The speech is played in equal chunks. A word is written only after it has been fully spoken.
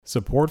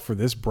Support for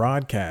this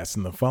broadcast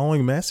and the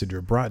following message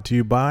are brought to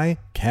you by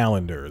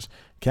calendars.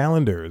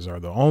 Calendars are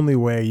the only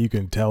way you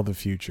can tell the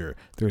future.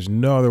 There's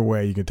no other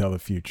way you can tell the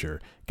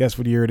future. Guess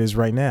what year it is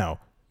right now?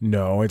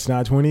 No, it's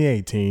not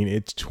 2018,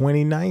 it's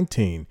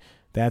 2019.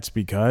 That's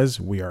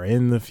because we are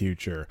in the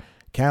future.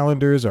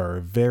 Calendars are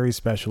very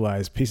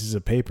specialized pieces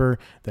of paper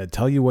that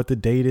tell you what the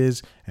date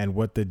is and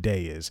what the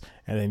day is.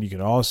 And then you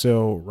can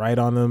also write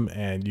on them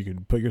and you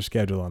can put your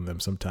schedule on them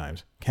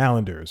sometimes.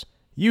 Calendars.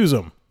 Use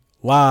them.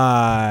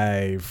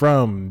 Live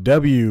from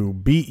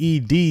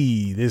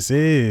WBED, this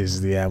is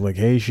The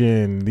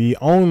Application, the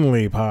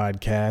only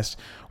podcast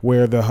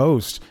where the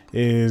host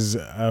is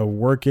a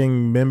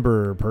working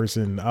member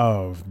person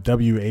of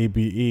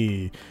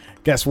WABE.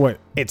 Guess what?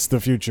 It's the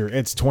future.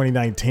 It's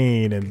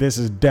 2019, and this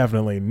is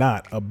definitely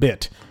not a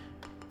bit.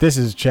 This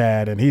is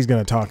Chad, and he's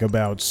going to talk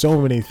about so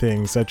many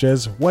things, such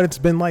as what it's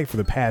been like for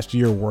the past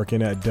year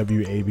working at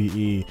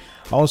WABE.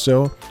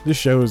 Also, the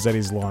shows that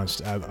he's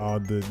launched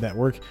on the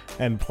network,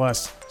 and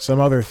plus some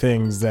other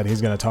things that he's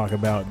going to talk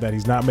about that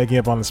he's not making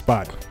up on the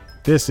spot.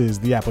 This is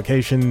The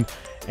Application,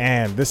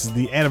 and this is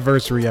the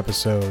anniversary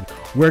episode.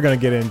 We're going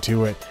to get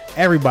into it.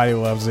 Everybody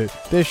loves it.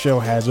 This show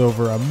has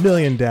over 1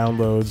 million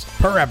downloads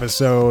per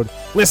episode.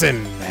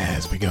 Listen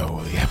as we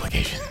go, The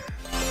Application.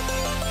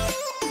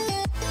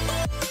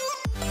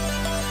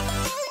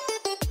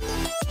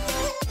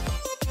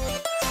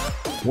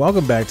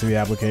 Welcome back to The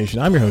Application.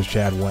 I'm your host,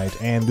 Chad White,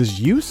 and this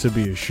used to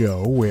be a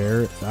show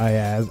where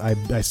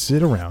I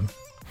sit around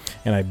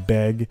and I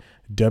beg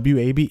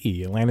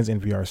WABE, Atlanta's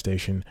NPR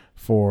station,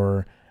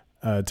 for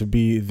to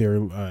be their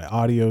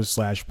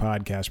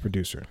audio/podcast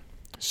producer.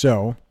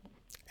 So,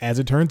 as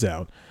it turns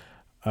out,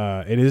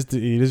 it is the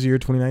year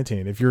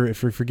 2019. If you're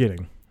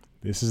forgetting,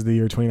 this is the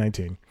year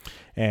 2019,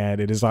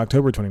 and it is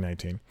October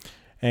 2019,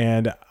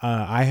 and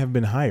I have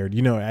been hired.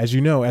 As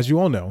you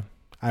all know.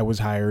 I was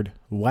hired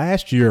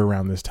last year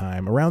around this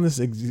time, around this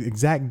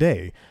exact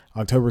day,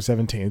 October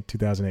 17th,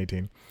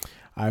 2018.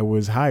 I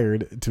was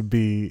hired to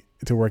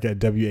work at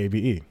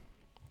WABE.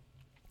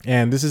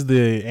 And this is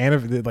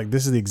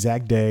the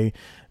exact day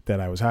that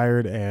I was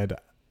hired, and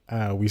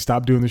we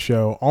stopped doing the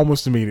show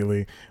almost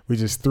immediately. We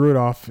just threw it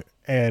off,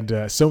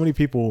 and so many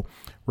people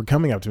were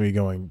coming up to me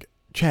going,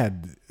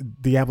 "Chad,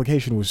 the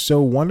application was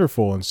so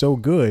wonderful and so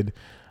good.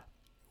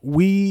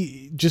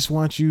 We just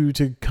want you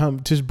to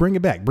come, just bring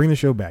it back, bring the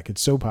show back.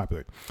 It's so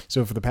popular."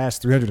 So for the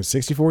past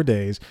 364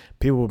 days,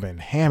 people have been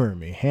hammering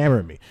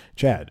me.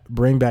 "Chad,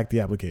 bring back the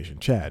application.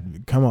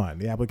 Chad, come on,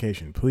 the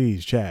application,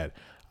 please, Chad.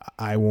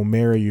 I will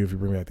marry you if you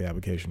bring back the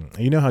application."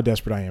 And you know how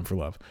desperate I am for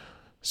love.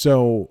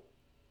 So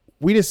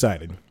we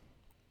decided,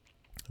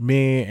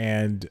 me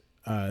and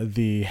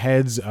the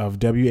heads of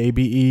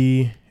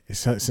WABE,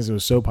 since it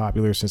was so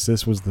popular, since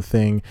this was the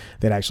thing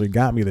that actually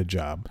got me the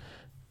job,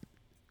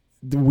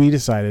 we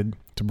decided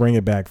to bring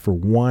it back for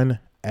one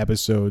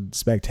episode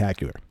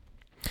spectacular.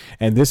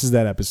 And this is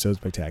that episode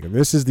spectacular.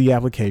 This is The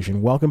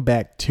Application. Welcome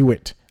back to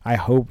it. I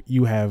hope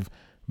you have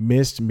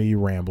missed me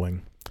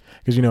rambling,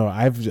 because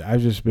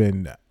I've just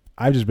been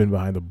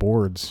behind the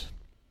boards,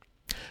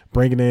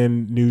 bringing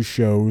in new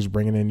shows,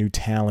 bringing in new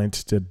talent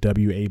to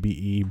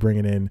WABE,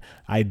 bringing in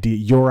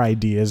your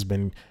ideas,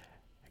 been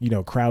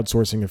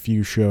crowdsourcing a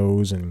few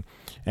shows and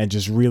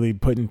just really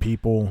putting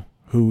people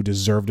who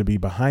deserve to be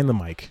behind the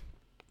mic.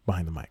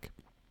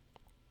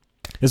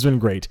 It's been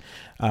great.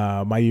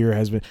 My year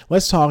has been.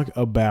 Let's talk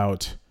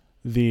about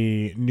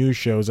the new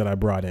shows that I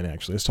brought in,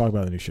 actually. Let's talk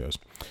about the new shows.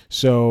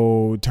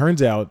 So,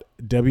 turns out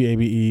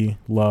WABE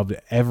loved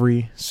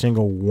every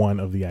single one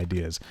of the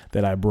ideas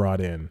that I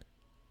brought in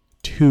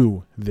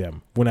to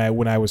them when I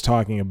was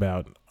talking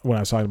about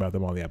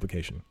them on The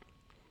Application.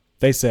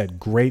 They said,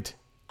 "Great,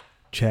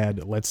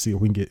 Chad, let's see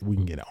if we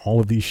can get all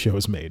of these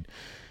shows made."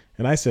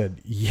 And I said,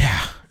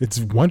 "Yeah, it's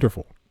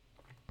wonderful."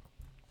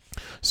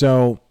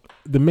 So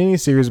the mini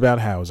series about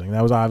housing,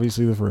 that was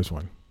obviously the first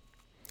one.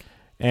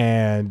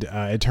 And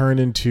it turned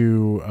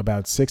into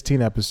about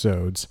 16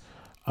 episodes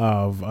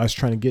of us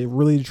trying to get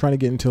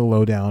into the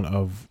lowdown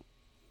of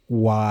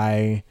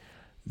why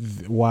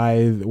the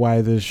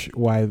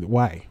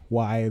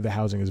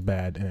housing is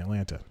bad in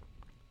Atlanta.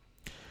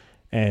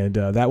 And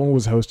that one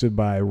was hosted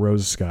by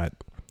Rose Scott.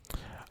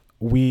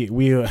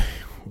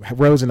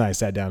 Rose and I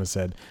sat down and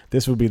said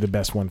this would be the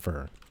best one for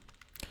her.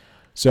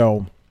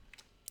 So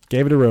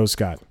gave it to Rose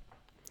Scott.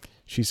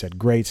 She said,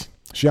 "Great."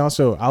 She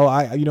also,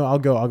 I'll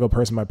go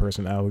person by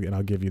person, and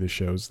I'll give you the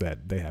shows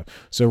that they have.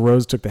 So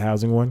Rose took the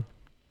housing one.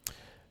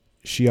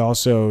 She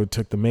also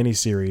took the mini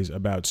series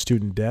about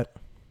student debt,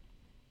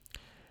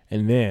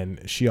 and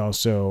then she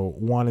also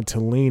wanted to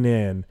lean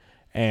in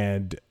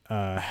and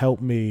help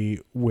me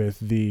with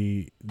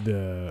the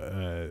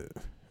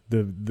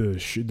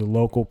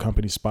local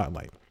company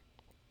spotlight,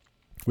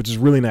 which is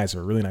really nice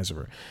of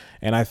her.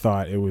 And I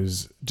thought it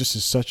was just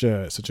such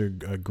a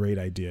great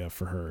idea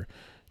for her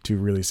to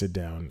really sit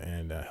down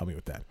and help me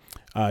with that.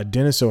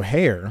 Dennis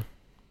O'Hare,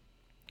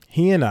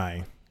 he and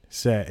I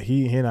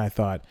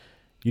thought,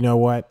 you know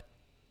what?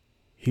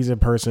 He's a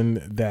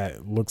person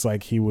that looks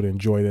like he would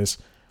enjoy this.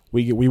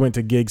 We went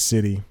to Gig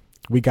City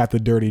we got the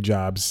Dirty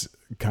Jobs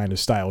kind of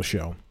style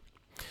show.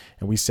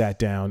 And we sat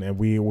down and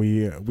we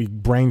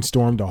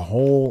brainstormed a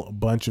whole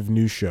bunch of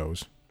new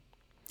shows.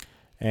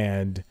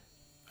 And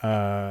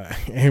I'm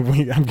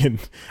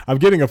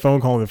getting a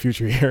phone call in the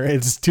future here.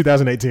 It's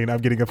 2018. I'm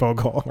getting a phone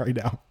call right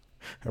now.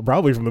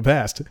 Probably from the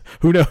past.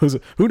 Who knows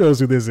who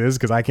this is,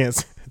 because I can't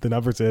see. The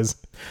number says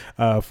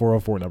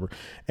 404 number.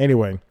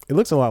 Anyway, it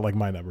looks a lot like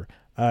my number.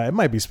 It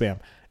might be spam.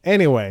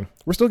 Anyway,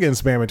 we're still getting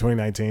spam in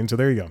 2019, so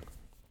there you go.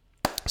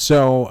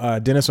 So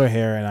Dennis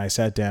O'Hare and I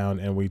sat down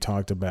and we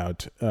talked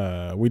about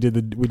we did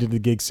the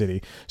Gig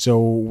City.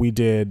 So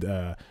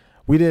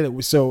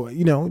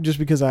just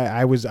because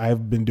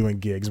I've been doing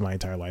gigs my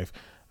entire life.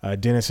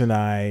 Dennis and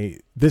I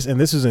this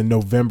is in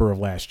November of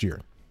last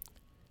year.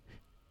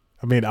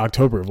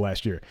 October of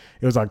last year.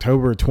 It was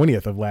October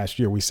 20th of last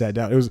year. We sat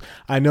down.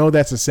 I know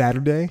that's a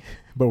Saturday,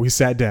 but we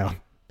sat down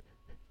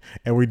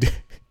and we did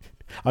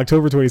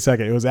October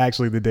 22nd. It was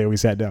actually the day we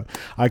sat down.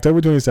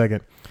 October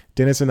 22nd.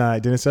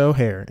 Dennis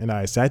O'Hare and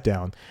I sat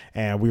down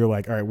and we were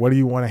like, all right, what do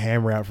you want to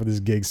hammer out for this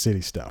Gig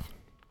City stuff?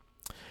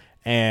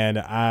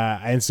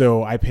 And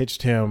so I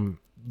pitched him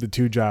the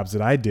two jobs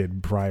that I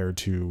did prior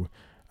to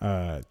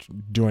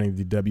joining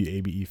the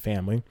WABE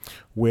family,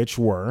 which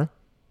were,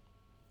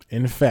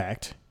 in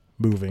fact,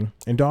 moving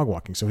and dog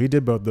walking. So he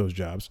did both those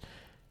jobs.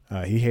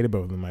 He hated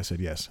both of them. I said,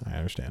 yes, I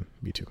understand.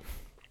 Me too.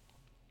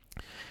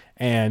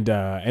 And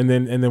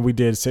then we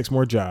did 6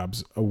 more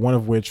jobs, one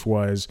of which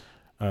was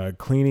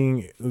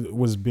being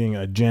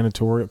a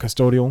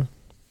custodial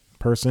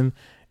person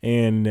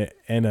in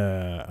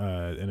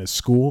a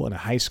school, in a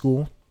high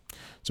school.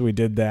 So we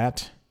did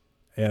that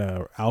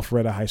at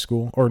Alpharetta High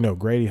School, or no,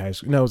 Grady High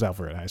School. No, it was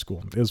Alpharetta High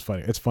School. It was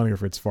funny. It's funnier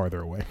if it's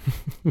farther away.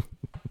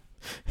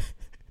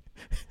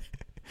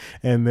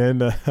 And then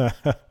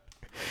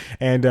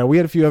we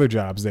had a few other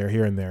jobs there,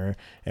 here and there.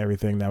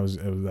 Everything that was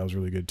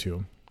really good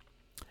too.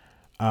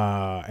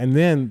 And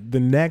then the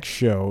next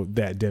show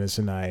that Dennis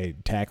and I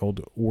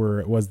tackled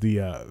was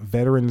the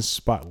Veterans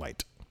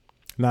Spotlight.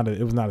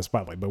 It was not a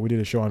spotlight, but we did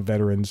a show on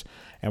veterans,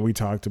 and we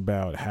talked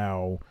about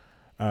how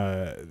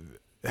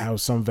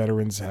some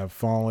veterans have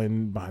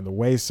fallen behind the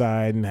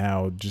wayside, and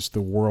how just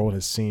the world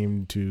has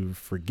seemed to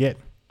forget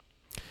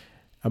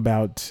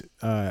about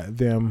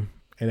them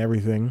and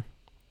everything.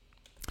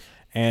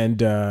 And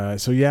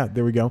so yeah,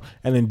 there we go.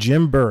 And then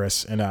Jim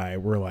Burris and I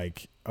were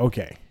like,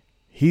 okay,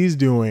 he's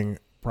doing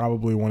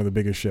probably one of the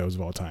biggest shows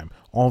of all time,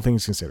 all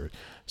things considered.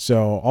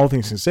 So all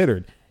things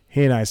considered,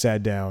 he and I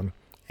sat down,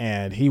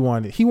 and he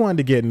wanted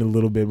to get in a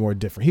little bit more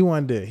different. He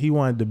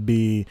wanted to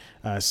be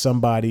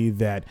somebody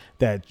that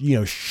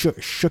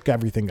shook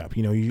everything up.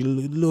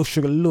 Little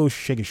shook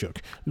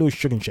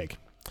and shake.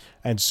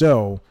 And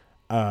so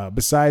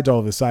besides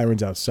all the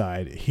sirens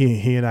outside,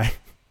 he and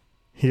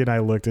I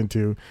looked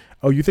into.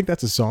 Oh, you think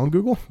that's a song,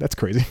 Google? That's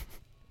crazy.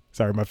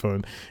 Sorry, my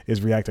phone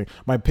is reacting.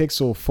 My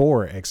Pixel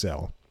 4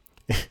 XL.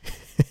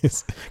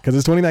 Because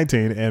it's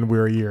 2019 and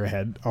we're a year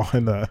ahead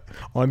on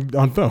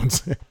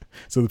phones.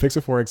 So the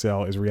Pixel 4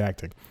 XL is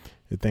reacting.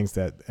 It thinks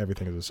that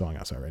everything is a song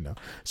outside right now.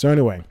 So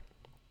anyway,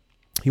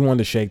 he wanted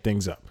to shake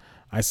things up.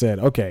 I said,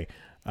 okay,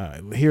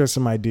 here are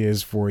some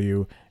ideas for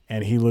you.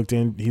 And he looked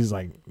in. He's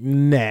like,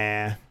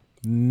 nah,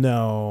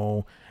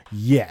 no,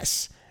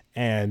 yes.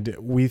 And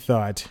we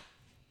thought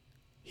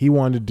he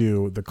wanted to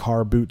do the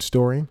car boot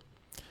story.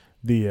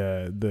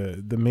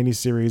 The mini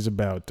series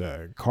about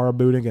car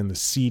booting and the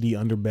seedy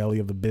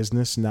underbelly of the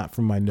business. Not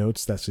from my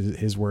notes. That's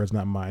his words,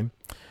 not mine.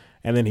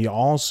 And then he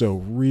also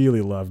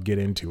really loved Get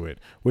Into It,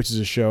 which is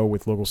a show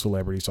with local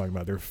celebrities talking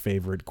about their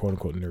favorite quote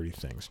unquote nerdy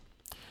things.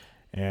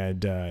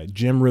 And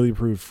Jim really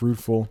proved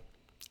fruitful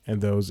in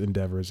those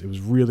endeavors. It was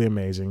really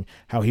amazing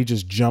how he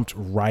just jumped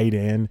right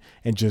in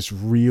and just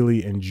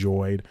really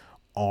enjoyed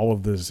all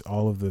of this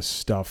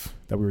stuff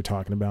that we were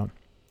talking about.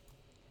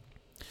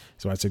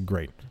 So I said,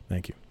 great,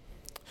 thank you.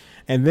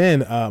 And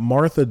then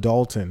Martha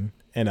Dalton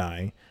and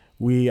I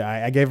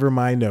gave her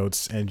my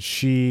notes, and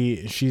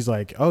she's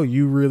like, oh,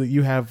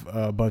 you have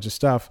a bunch of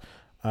stuff.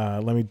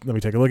 Let me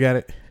take a look at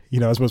it.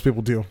 As most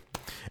people do.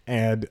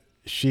 And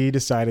she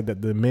decided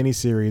that the mini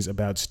series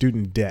about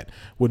student debt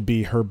would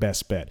be her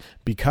best bet,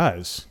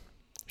 because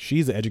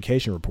she's an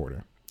education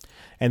reporter.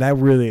 And that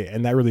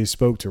really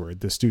spoke to her,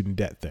 the student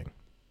debt thing.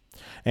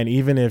 And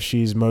even if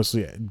she's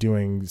mostly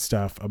doing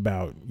stuff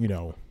about,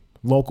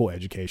 local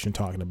education,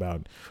 talking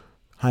about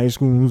high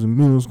schools and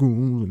middle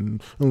schools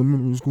and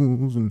elementary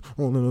schools and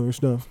all that other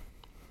stuff,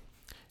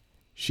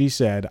 she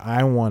said,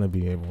 I want to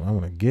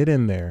get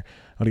in there.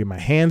 I want to get my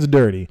hands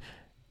dirty.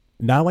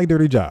 Not like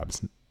Dirty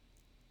Jobs.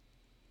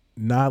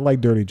 Not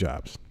like Dirty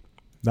Jobs.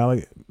 Not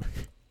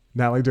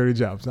like Dirty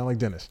Jobs. Not like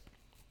Dennis.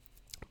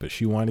 But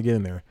she wanted to get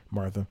in there,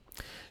 Martha.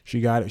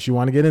 She wanted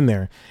to get in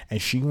there,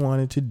 and she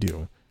wanted to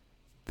do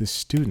the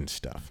student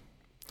stuff,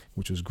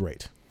 which was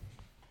great.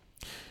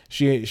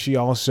 She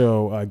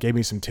also gave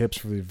me some tips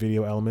for the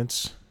video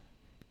elements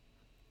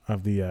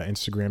of the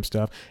Instagram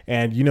stuff.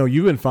 And,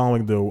 you've been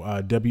following the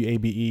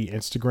WABE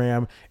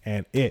Instagram,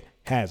 and it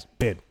has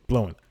been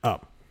blowing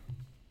up.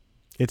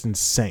 It's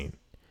insane.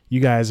 You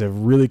guys have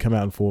really come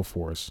out in full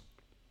force.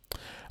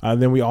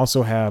 Then we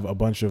also have a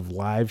bunch of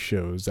live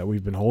shows that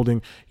we've been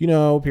holding,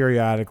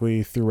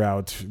 periodically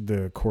throughout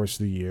the course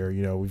of the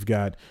year. We've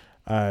got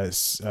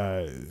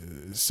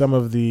some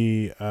of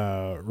the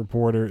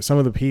reporters, some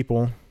of the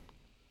people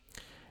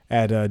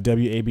at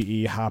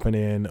WABE hopping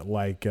in,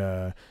 like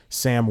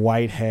Sam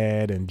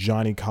Whitehead and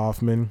Johnny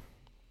Kaufman,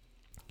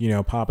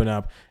 popping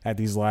up at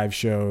these live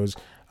shows.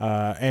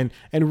 And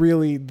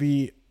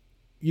really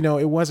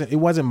it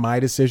wasn't my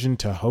decision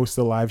to host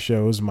the live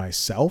shows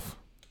myself,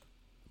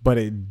 but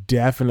it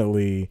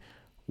definitely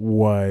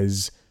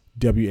was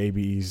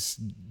WABE's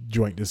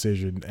joint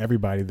decision.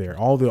 Everybody there,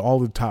 all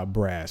the top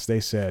brass, they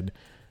said,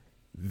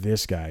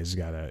 this guy,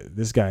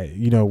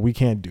 we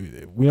can't do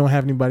it. We don't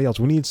have anybody else.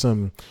 We need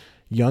some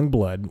young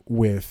blood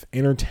with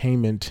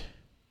entertainment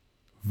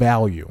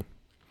value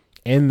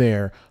in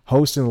there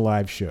hosting the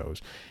live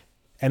shows.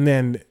 And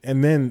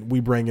then we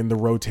bring in the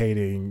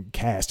rotating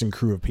cast and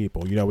crew of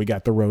people. We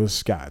got the Rose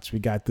Scotts, we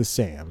got the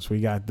Sams,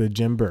 we got the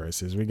Jim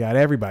Burrises, we got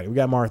everybody. We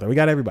got Martha, we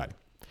got everybody.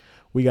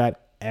 We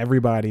got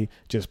everybody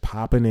just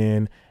popping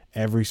in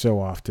every so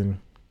often.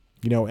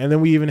 And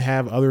then we even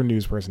have other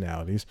news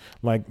personalities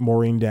like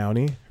Maureen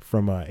Downey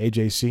from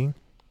AJC.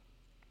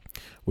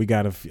 We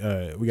got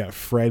a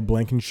Fred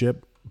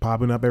Blankenship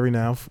popping up every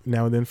now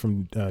and then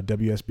from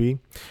WSB.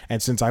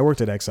 And since I worked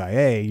at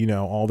XIA,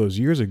 all those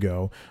years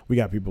ago, we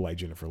got people like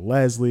Jennifer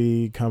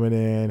Leslie coming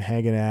in,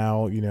 hanging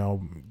out,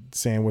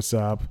 saying what's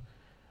up.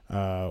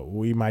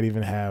 We might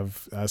even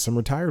have some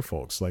retired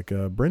folks like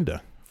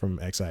Brenda from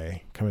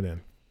XIA coming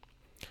in.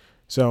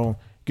 So,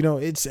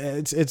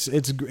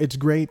 it's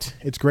great.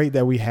 It's great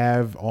that we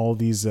have all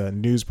these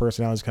news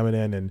personalities coming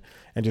in and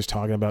just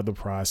talking about the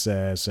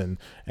process and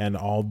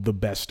all the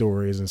best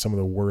stories and some of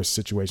the worst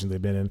situations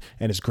they've been in.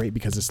 And it's great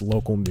because it's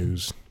local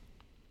news,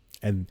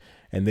 and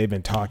they've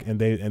been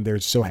talking, and they're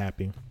so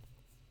happy.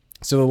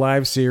 So the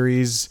live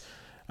series,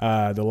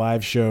 the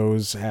live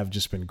shows have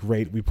just been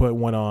great. We put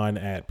one on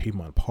at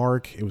Piedmont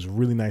Park. It was a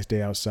really nice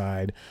day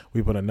outside.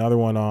 We put another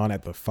one on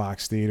at the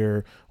Fox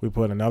Theater. We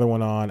put another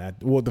one on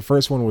the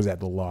first one was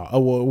at the Law.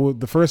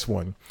 The first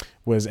one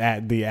was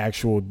at the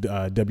actual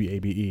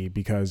WABE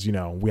because,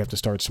 we have to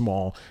start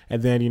small.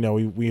 And then,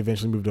 we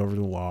eventually moved over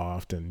to the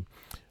Loft, and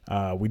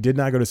we did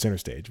not go to Center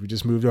Stage. We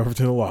just moved over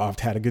to the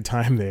Loft, had a good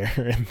time there,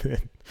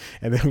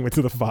 and then went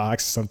to the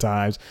Fox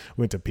sometimes,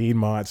 went to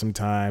Piedmont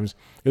sometimes.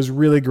 It was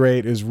really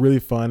great. It was really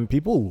fun.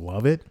 People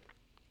love it.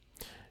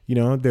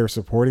 They're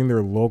supporting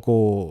their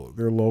local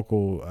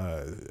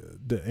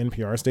the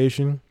NPR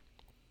station.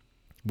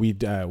 We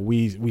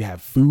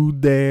have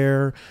food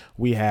there.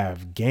 We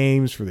have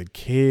games for the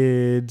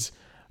kids.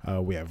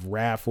 We have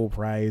raffle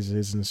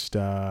prizes and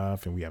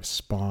stuff, and we have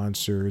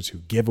sponsors who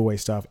give away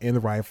stuff in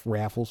the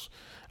raffles.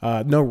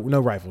 No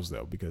rifles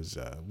though, because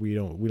we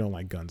don't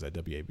like guns at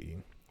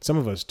WABE. Some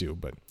of us do,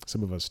 but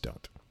some of us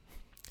don't.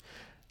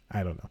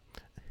 I don't know.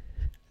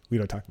 We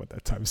don't talk about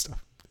that type of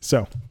stuff.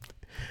 So,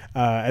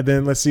 and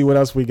then let's see what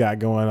else we got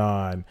going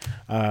on.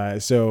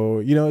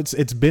 So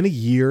it's been a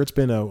year. It's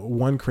been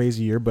one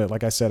crazy year, but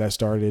like I said, I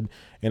started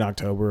in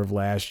October of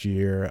last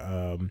year.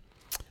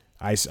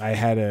 I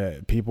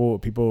had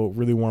people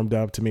really warmed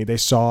up to me. They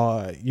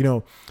saw,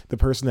 the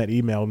person that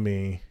emailed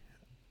me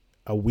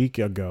a week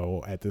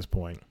ago at this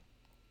point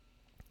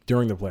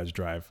during the pledge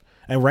drive.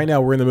 And right now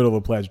we're in the middle of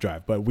a pledge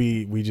drive, but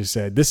we just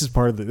said this is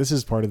part of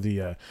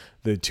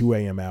the 2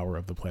 a.m. hour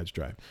of the pledge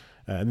drive.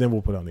 And then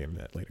we'll put it on the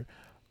internet later.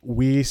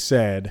 We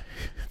said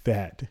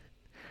that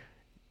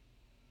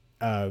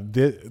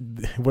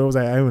what was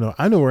I don't know.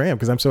 I know where I am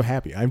because I'm so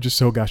happy. I'm just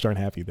so gosh darn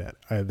happy that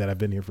I've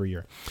been here for a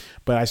year.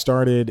 But I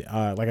started,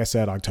 like I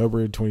said,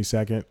 October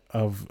 22nd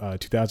of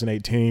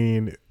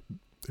 2018.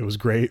 It was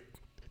great.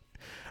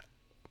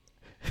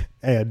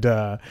 And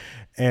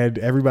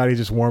everybody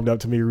just warmed up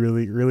to me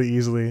really, really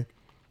easily.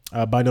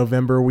 By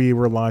November, we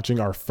were launching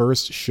our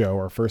first show,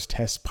 our first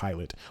test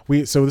pilot.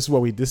 This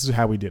is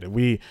how we did it.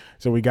 We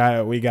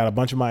got a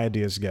bunch of my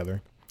ideas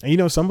together,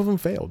 and some of them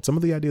failed. Some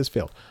of the ideas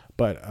failed,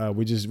 but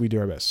we do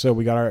our best. So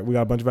we got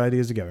a bunch of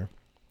ideas together,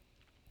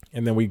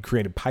 and then we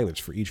created pilots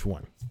for each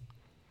one.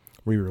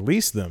 We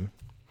released them,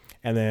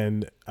 and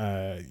then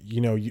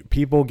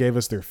people gave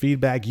us their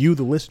feedback. You,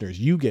 the listeners,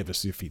 you gave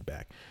us your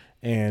feedback,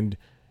 and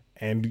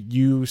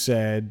you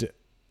said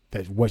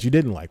that what you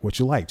didn't like, what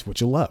you liked,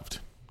 what you loved,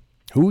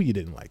 who you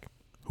didn't like,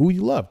 who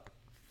you loved,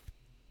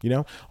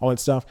 all that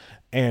stuff.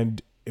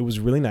 And it was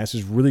really nice. It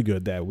was really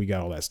good that we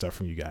got all that stuff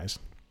from you guys.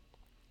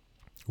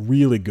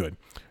 Really good,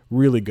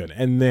 really good.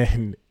 And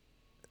then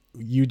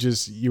you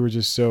were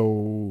just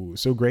so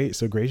great,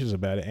 so gracious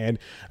about it.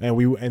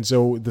 And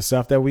so the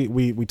stuff that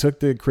we took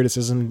the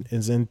criticism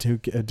is into,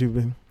 I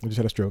just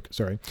had a stroke.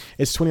 Sorry.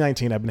 It's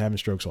 2019. I've been having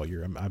strokes all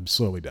year. I'm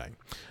slowly dying.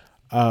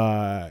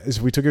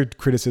 So we took our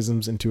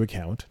criticisms into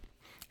account,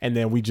 and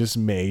then we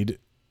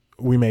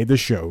made the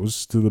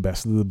shows to the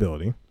best of the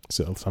ability.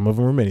 So some of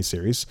them were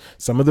miniseries.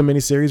 Some of the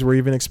miniseries were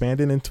even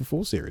expanded into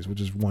full series, which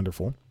is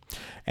wonderful.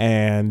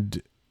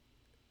 And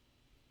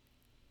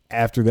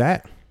after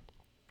that,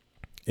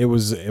 it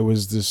was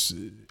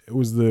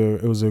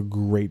it was a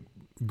great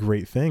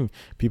thing.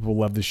 People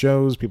love the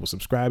shows. People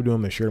subscribe to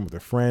them. They share them with their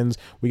friends.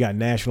 We got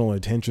national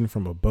attention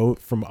from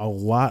a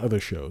lot of the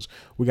shows.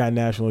 We got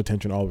national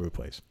attention all over the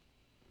place.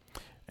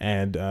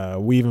 And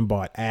we even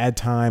bought ad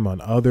time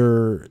on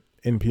other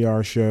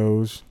NPR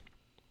shows,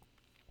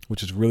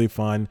 which is really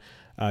fun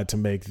to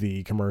make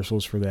the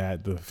commercials for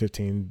that, the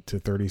 15 to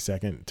 30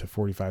 second to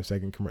 45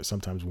 second,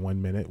 sometimes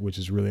 1 minute, which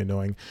is really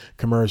annoying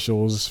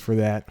commercials for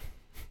that.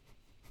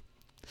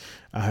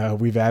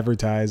 We've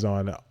advertised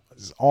on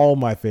all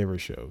my favorite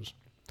shows.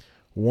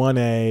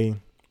 1A,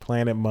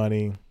 Planet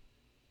Money,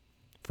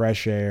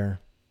 Fresh Air.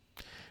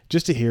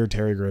 Just to hear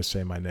Terry Gross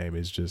say my name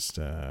is just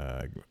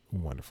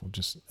wonderful.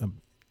 Just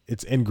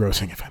it's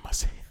engrossing, if I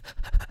must say.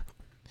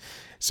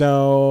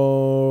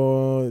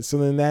 So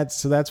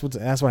that's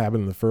what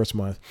happened in the first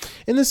month.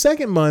 In the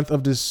second month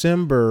of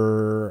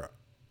December,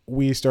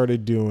 we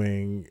started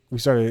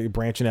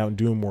branching out and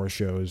doing more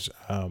shows.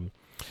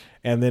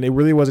 And then it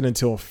really wasn't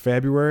until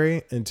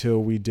February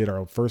until we did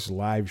our first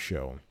live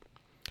show,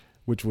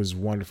 which was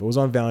wonderful. It was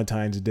on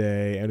Valentine's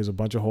Day, and it was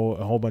a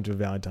whole bunch of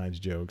Valentine's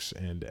jokes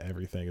and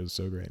everything. It was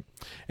so great. And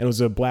it was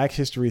a Black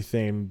History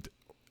themed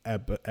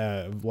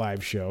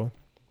live show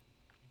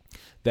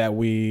that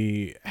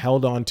we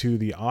held on to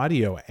the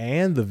audio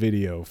and the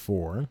video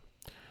for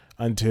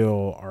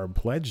until our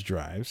pledge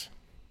drives,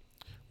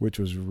 which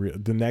was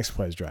the next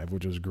pledge drive,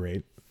 which was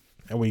great.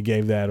 And we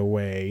gave that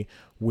away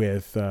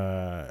with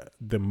the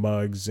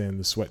mugs and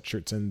the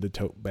sweatshirts and the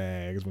tote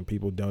bags when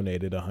people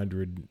donated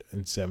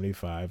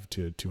 $175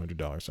 to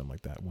 $200, something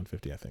like that.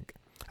 $150, I think.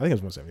 I think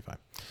it was $175.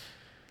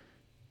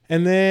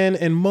 And then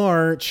in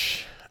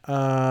March,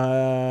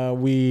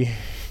 we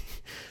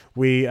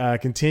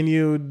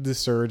continued the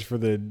surge for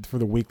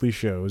the weekly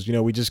shows.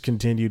 We just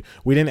continued.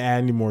 We didn't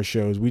add any more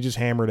shows. We just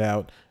hammered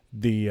out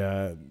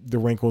the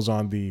wrinkles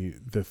on the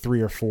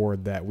 3 or 4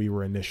 that we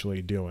were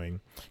initially doing,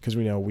 because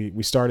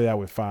we started out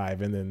with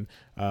 5, and then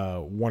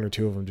 1 or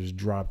 2 of them just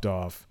dropped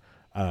off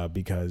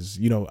because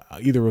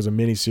either it was a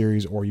mini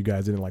series or you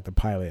guys didn't like the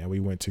pilot and we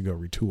went to go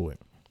retool it,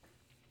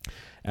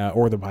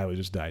 or the pilot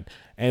just died.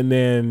 And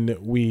then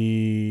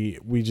we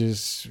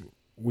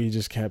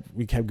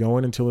kept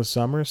going until the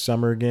summer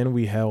again.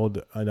 We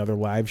held another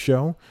live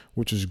show,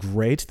 which was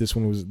great. This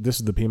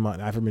is the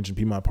Piedmont, I mentioned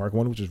Piedmont Park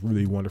one, which is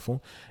really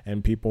wonderful.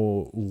 And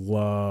people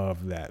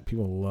love that.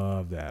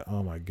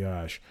 Oh my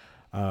gosh.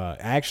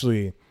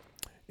 Actually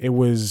it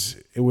was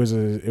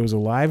a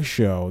live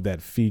show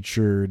that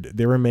featured,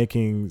 they were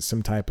making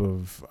some type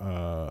of,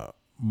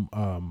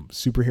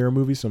 superhero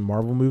movie, some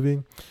Marvel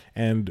movie.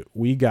 And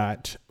we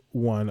got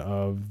one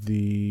of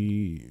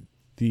the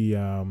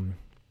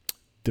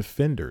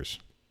Defenders.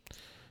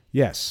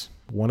 Yes,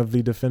 one of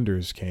the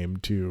Defenders came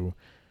to,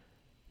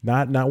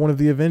 not one of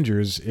the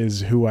Avengers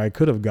is who I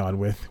could have gone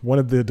with. One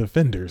of the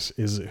Defenders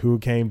is who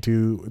came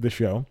to the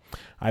show.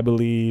 I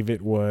believe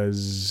it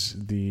was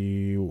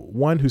the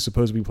one who's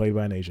supposed to be played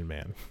by an Asian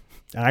man.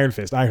 Iron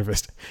Fist.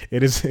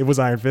 It was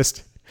Iron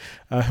Fist.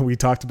 We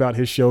talked about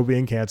his show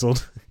being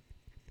canceled.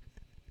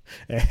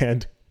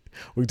 And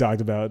we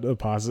talked about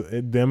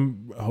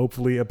them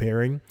hopefully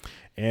appearing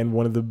and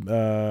one of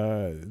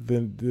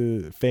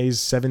the phase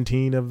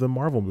 17 of the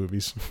Marvel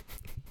movies.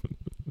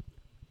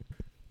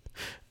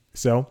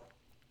 So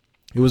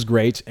it was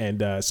great.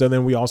 And so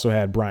then we also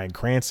had Bryan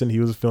Cranston. He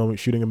was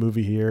shooting a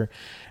movie here,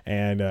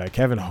 and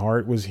Kevin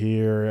Hart was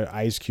here.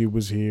 Ice Cube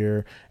was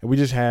here, and we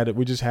just had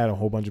a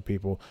whole bunch of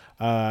people.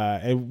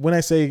 And when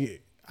I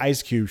say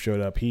Ice Cube showed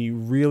up, he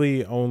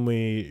really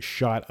only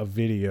shot a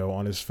video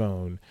on his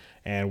phone.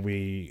 And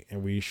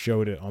we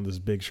showed it on this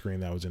big screen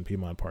that was in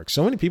Piedmont Park.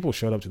 So many people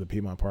showed up to the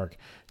Piedmont Park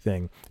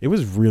thing. It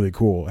was really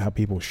cool how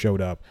people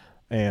showed up.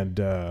 And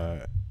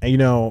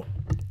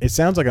it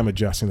sounds like I'm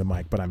adjusting the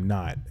mic, but I'm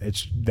not.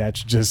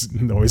 That's just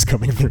noise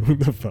coming through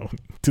the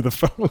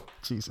phone.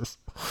 Jesus.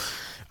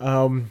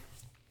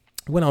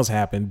 What else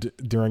happened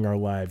during our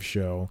live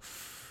show?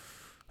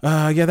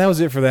 That was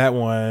it for that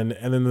one.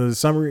 And then the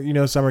summer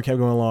kept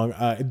going along.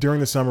 During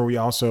the summer, we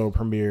also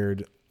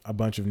premiered a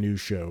bunch of new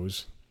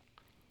shows.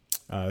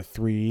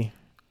 3.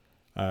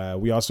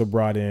 We also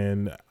brought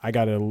in, I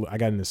got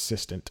an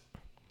assistant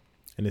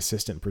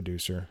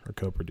producer or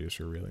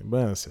co-producer, really,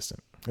 but an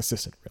assistant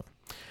really.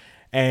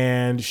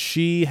 And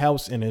she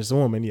helps, and is a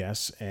woman,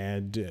 yes.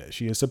 And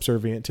she is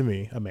subservient to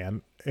me, a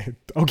man.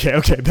 Okay.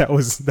 That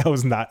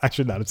was not, I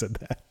should not have said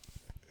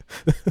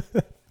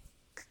that.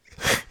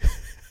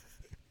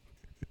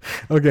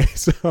 Okay.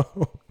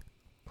 So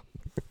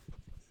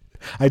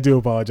I do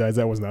apologize.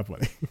 That was not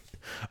funny.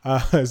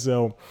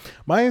 So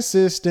my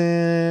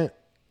assistant,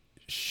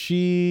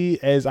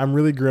 I'm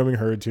really grooming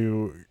her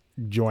to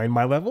join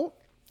my level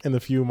in a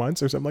few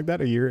months or something like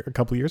that, a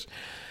couple of years.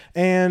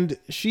 And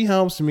she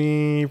helps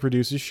me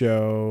produce the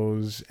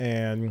shows,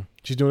 and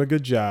she's doing a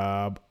good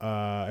job.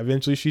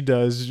 Eventually she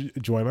does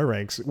join my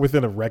ranks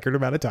within a record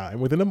amount of time,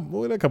 within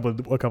a couple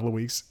of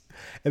weeks.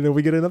 And then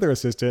we get another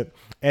assistant,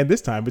 and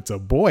this time it's a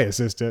boy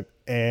assistant,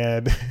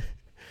 and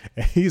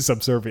he's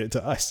subservient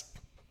to us.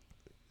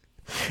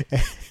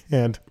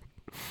 And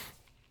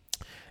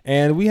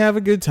and we have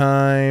a good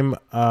time.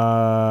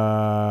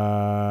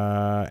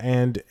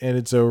 And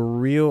it's a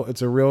real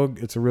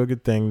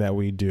good thing that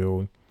we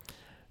do.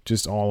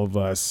 Just all of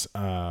us,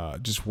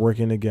 just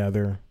working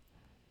together.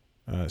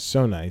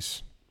 So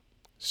nice,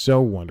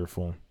 so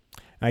wonderful.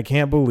 I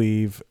can't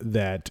believe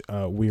that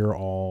we are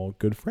all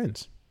good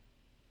friends.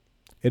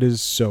 It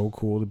is so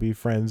cool to be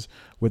friends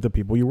with the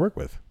people you work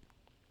with.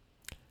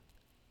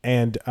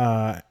 And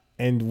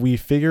we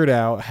figured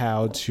out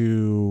how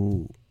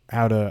to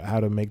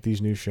make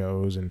these new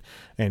shows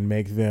and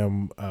make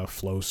them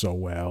flow so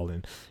well,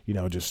 and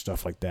just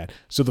stuff like that.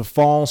 So the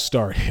fall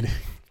started.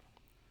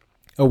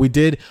 We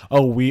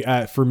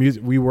for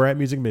music, we were at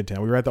Music Midtown.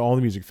 We were at all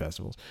the music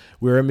festivals.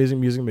 We were at Music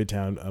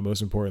Midtown,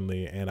 most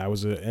importantly, and I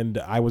was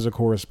a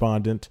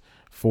correspondent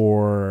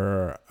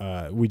for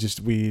we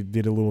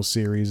did a little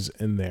series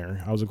in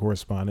there. I was a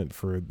correspondent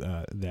for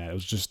that. It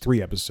was just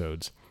 3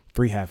 episodes,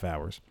 3 half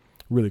hours.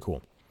 Really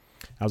cool.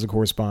 I was a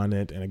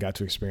correspondent, and I got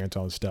to experience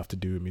all the stuff to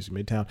do at Music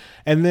Midtown.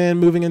 And then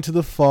moving into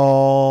the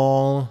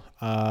fall,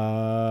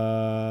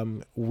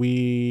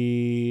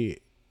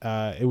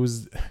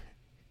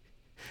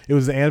 it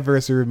was the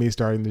anniversary of me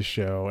starting the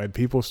show, and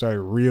people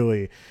started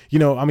really,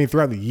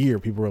 throughout the year,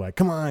 people were like,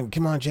 come on,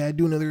 Chad,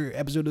 do another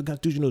episode of the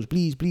Constitution News,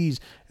 please.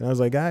 And I was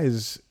like,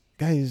 guys,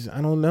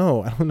 I don't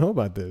know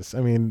about this.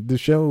 I mean, the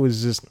show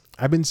is just,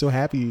 I've been so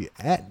happy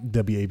at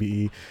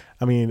WABE.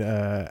 I mean, did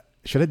I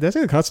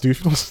say the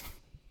Constitutionals?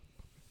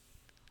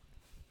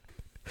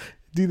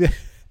 Do the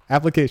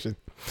application.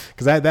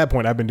 Because at that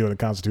point, I've been doing the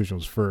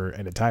Constitutionals for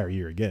an entire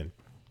year again.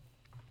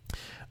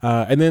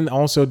 And then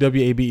also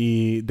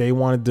WABE, they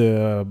wanted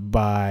to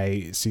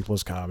buy C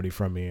Plus Comedy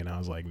from me, and I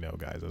was like, no,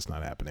 guys, that's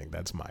not happening.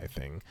 That's my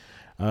thing.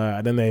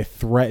 Then they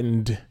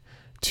threatened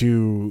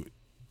to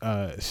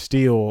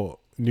steal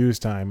News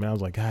Time, and I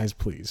was like, guys,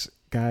 please.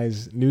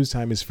 Guys, News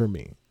Time is for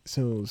me,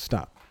 so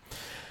stop.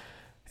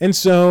 And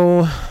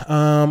so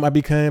I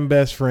became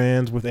best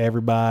friends with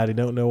everybody.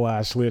 Don't know why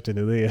I slipped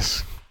into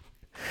this.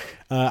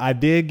 I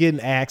did get an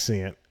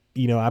accent.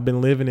 I've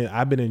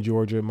been in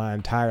Georgia my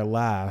entire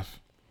life.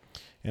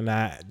 And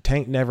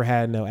Tank never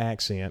had no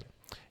accent.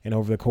 And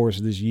over the course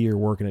of this year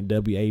working at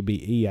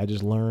WABE, I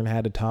just learned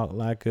how to talk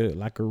like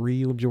a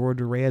real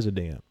Georgia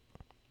resident.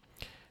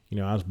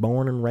 I was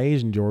born and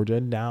raised in Georgia.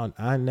 And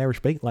I never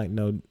speak like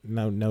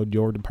no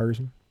Georgia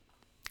person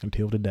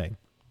until today.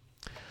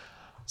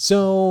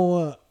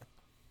 So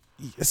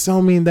I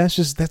mean,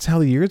 that's how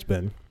the year's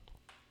been.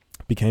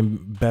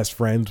 Became best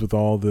friends with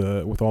all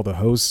the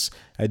hosts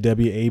at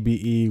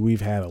WABE.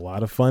 We've had a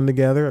lot of fun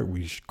together.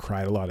 We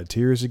cried a lot of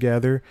tears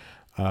together.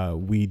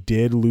 We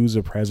did lose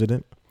a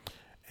president,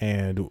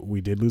 and we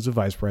did lose a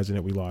vice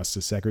president. We lost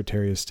the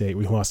Secretary of State.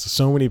 We lost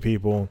so many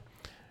people,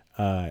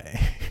 and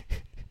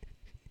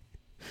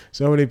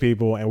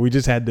we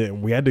just had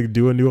to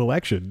do a new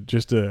election,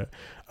 just a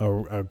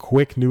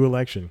quick new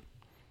election.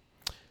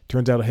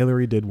 Turns out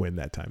Hillary did win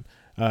that time.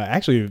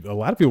 Actually, a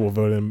lot of people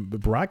voted, and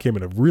Barack came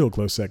in a real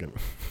close second.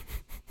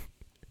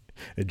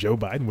 And Joe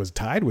Biden was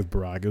tied with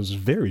Barack. It was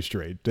very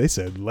straight. They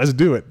said, let's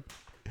do it.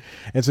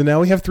 And so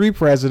now we have 3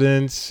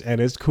 presidents, and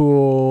it's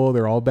cool.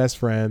 They're all best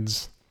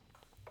friends.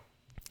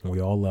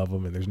 We all love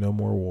them, and there's no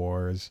more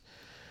wars.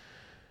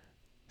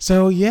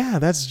 So, yeah,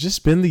 that's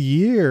just been the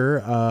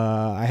year.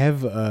 I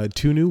have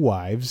 2 new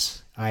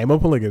wives. I am a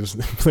polygamist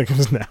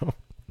now.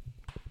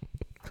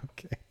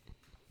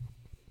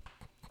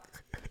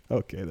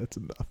 Okay, that's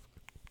enough.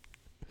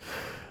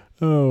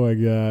 Oh, my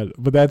God.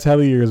 But that's how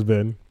the year's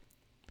been.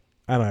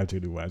 I don't have 2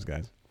 new wives,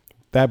 guys.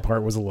 That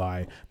part was a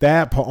lie.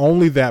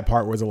 Only that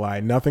part was a lie.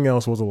 Nothing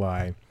else was a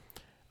lie.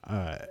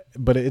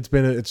 But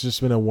it's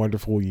just been a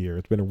wonderful year.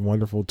 It's been a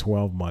wonderful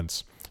 12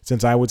 months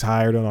since I was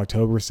hired on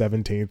October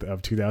 17th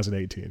of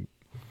 2018.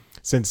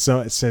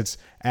 Since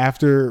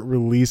after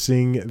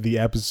releasing the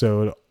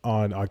episode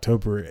on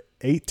October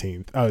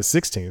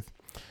 16th,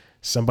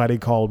 somebody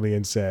called me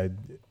and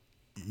said,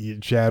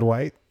 Chad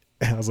White?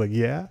 And I was like,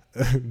 yeah.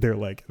 They're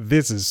like,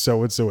 this is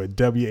so-and-so at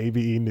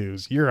WABE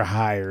News. You're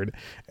hired.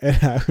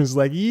 And I was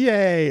like,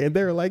 yay. And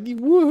they were like,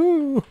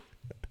 woohoo.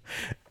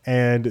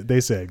 And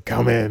they said,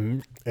 come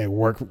in and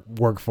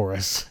work for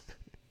us.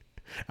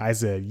 I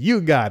said, you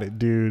got it,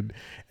 dude.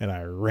 And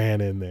I ran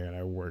in there and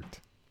I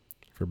worked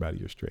for about a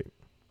year straight.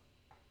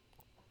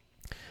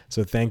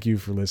 So thank you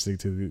for listening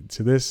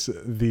to this,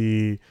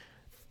 the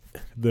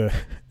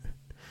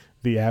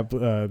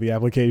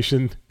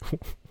application.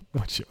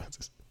 What show is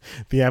this?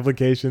 The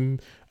application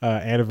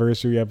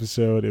anniversary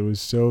episode. It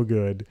was so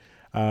good.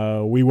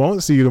 We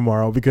won't see you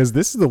tomorrow because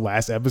this is the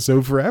last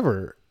episode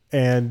forever.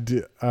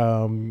 And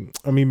I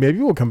mean, maybe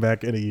we'll come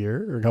back in a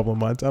year or a couple of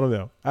months. I don't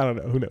know.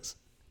 Who knows?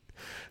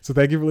 So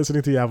thank you for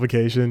listening to the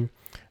application.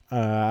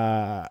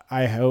 I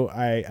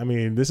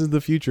mean, this is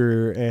the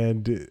future,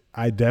 and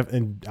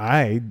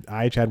I,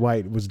 Chad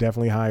White, was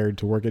definitely hired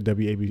to work at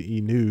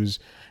WABE News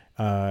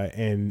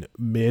in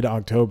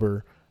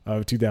mid-October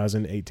of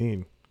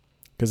 2018.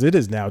 Because it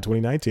is now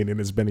 2019 and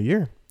it's been a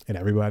year and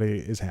everybody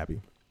is happy.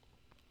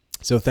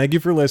 So thank you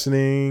for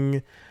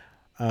listening.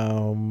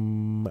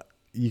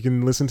 you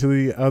can listen to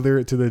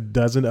the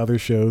dozen other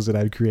shows that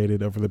I've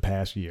created over the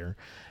past year,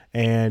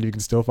 and you can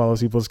still follow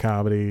C+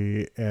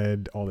 Comedy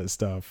and all that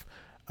stuff.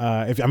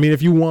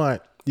 If you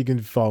want, you can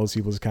follow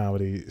C+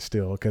 Comedy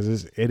still, because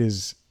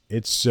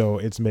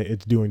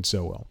it's doing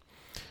so well.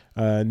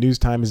 News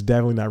Time is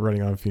definitely not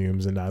running on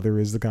fumes, and neither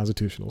is the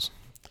Constitutionals.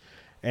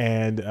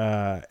 And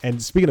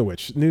speaking of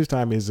which, News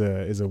Time is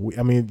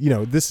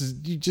this is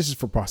just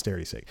for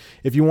posterity's sake.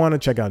 If you want to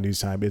check out News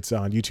Time, it's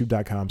on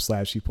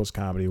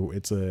youtube.com/C+Comedy.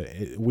 It's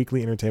a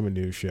weekly entertainment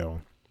news show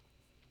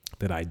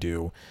that I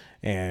do,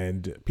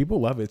 and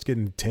people love it. It's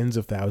getting tens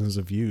of thousands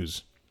of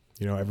views,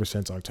 ever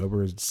since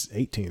October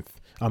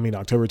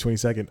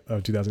 22nd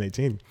of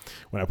 2018,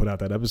 when I put out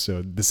that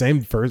episode. The same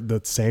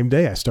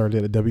day I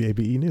started at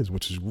WABE News,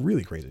 which is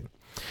really crazy.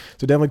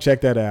 So definitely check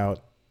that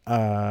out.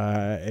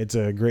 It's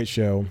a great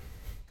show.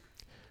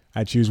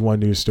 I choose one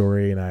news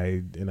story and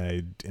I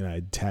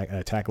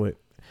tackle it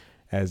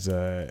as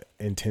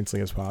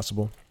intensely as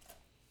possible.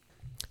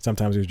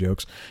 Sometimes there's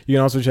jokes. You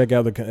can also check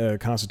out the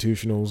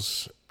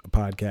Constitutionals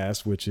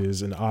podcast, which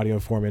is an audio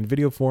form and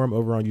video form,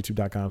 over on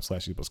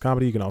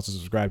youtube.com/C+Comedy. You can also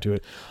subscribe to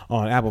it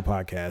on Apple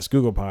Podcasts,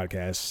 Google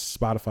Podcasts,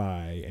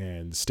 Spotify,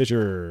 and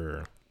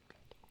Stitcher.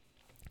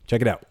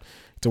 Check it out.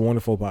 It's a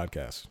wonderful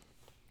podcast.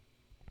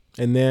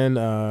 And then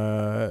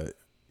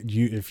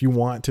if you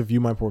want to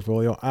view my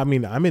portfolio, I'm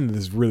in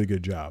this really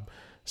good job,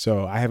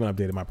 so I haven't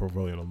updated my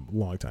portfolio in a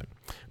long time.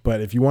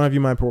 But if you want to view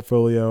my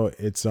portfolio,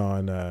 it's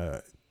on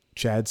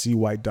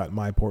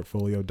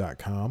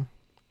chadcwhite.myportfolio.com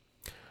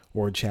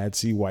or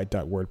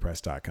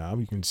chadcwhite.wordpress.com.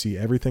 You can see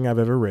everything I've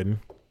ever written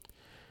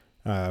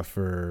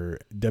for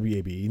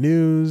WABE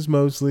News,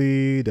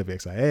 mostly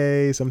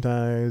WXIA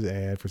sometimes,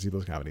 and for C+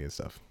 Comedy and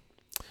stuff.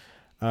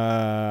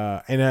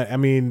 That's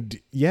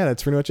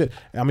pretty much it.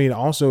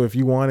 Also, if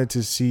you wanted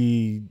to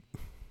see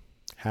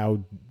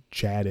how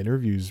Chad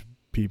interviews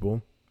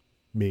people,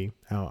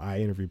 how I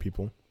interview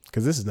people,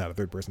 because this is not a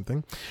third person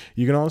thing,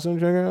 you can also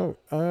check out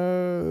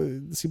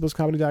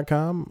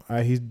cpluscomedy.com.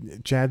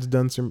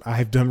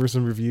 I've done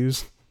some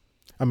reviews.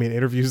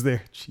 Interviews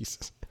there.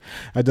 Jesus.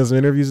 I've done some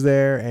interviews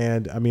there,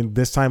 and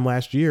this time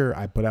last year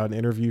I put out an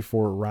interview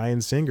for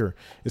Ryan Singer.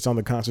 It's on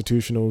the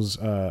Constitutionals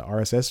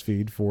RSS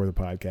feed for the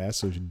podcast,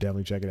 so you should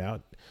definitely check it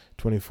out.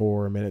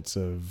 24 minutes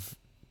of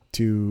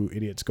two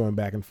idiots going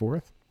back and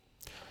forth.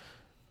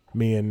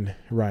 Me and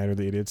Ryan are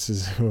the idiots,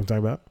 is what I'm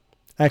talking about.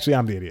 Actually,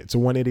 I'm the idiot. So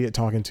one idiot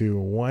talking to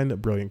one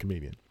brilliant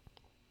comedian.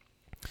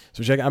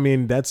 So check.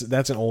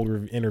 That's an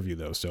older interview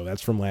though, so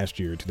that's from last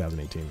year,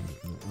 2018,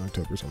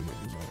 October something.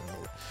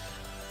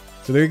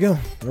 So there you go.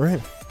 All right.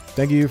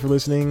 Thank you for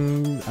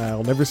listening.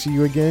 I'll never see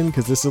you again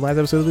because this is the last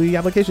episode of the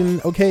application.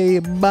 Okay,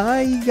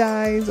 bye,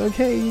 guys.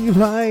 Okay,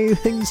 bye.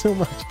 Thank you so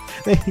much.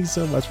 Thank you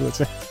so much for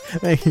listening.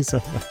 Thank you so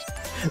much.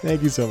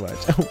 Thank you so much.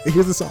 Oh,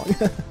 here's the song.